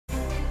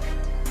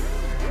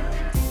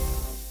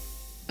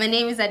My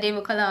name is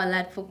Adebukola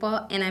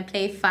Oladipupo and I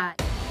play Fa.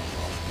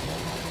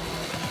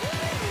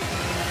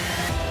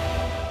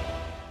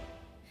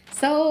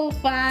 So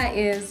Fa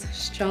is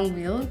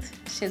strong-willed,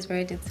 she's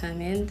very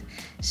determined,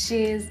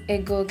 she's a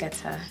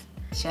go-getter.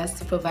 She has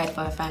to provide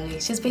for her family.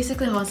 She's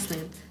basically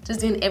hustling,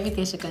 just doing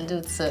everything she can do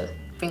to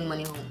bring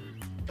money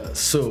home.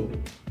 So,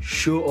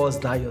 show us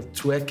that your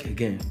twerk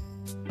again.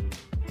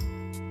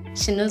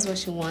 She knows what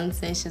she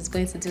wants and she's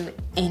going to do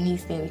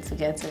anything to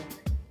get it.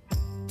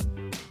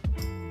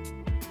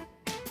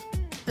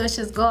 So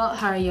she's got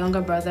her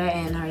younger brother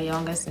and her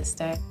younger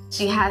sister.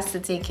 She has to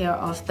take care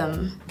of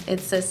them.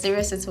 It's a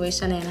serious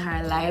situation in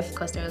her life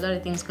because there are a lot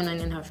of things going on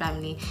in her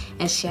family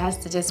and she has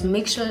to just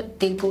make sure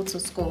they go to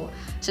school.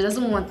 She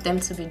doesn't want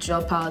them to be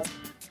dropouts.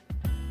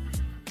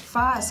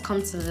 Fa has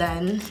come to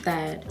learn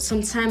that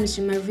sometimes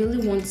you might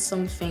really want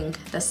something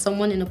that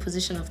someone in a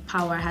position of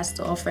power has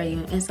to offer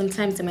you, and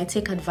sometimes they might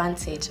take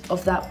advantage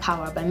of that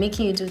power by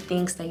making you do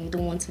things that you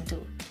don't want to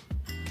do.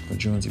 Or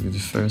do you want to be the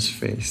first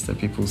face that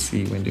people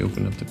see when they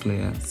open up the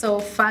Play app? So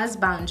Fa's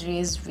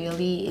boundaries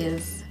really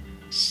is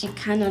she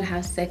cannot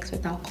have sex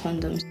without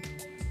condoms.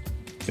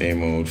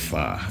 Same old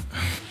Fa.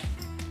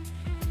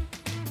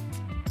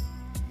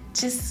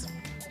 Just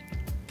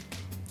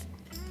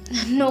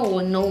no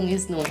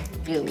means no,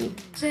 really.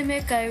 Say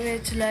make I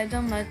wait till I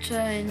don't mature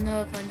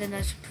enough and then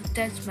I should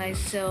protect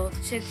myself.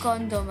 Say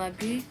condom,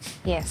 abi?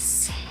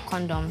 Yes,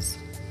 condoms.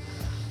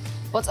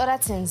 But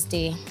other things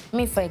they,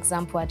 me for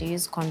example, I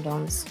use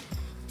condoms.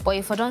 But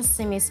if I don't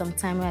see me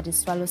sometime where I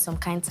just swallow some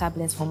kind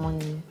tablets for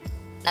money,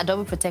 a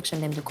double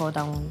protection them to call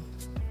that one.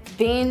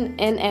 Being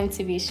in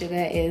MTV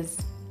Shuga is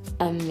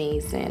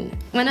amazing.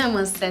 When I'm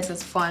on set,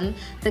 it's fun.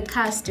 The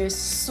cast, they're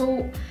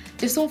so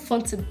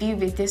fun to be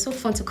with, they're so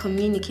fun to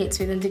communicate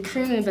with, and the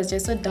crew members, they're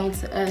so down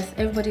to earth.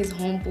 Everybody's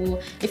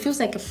humble. It feels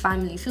like a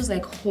family, it feels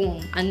like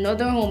home.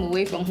 Another home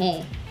away from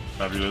home.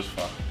 Fabulous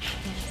Fa.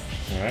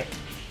 All right.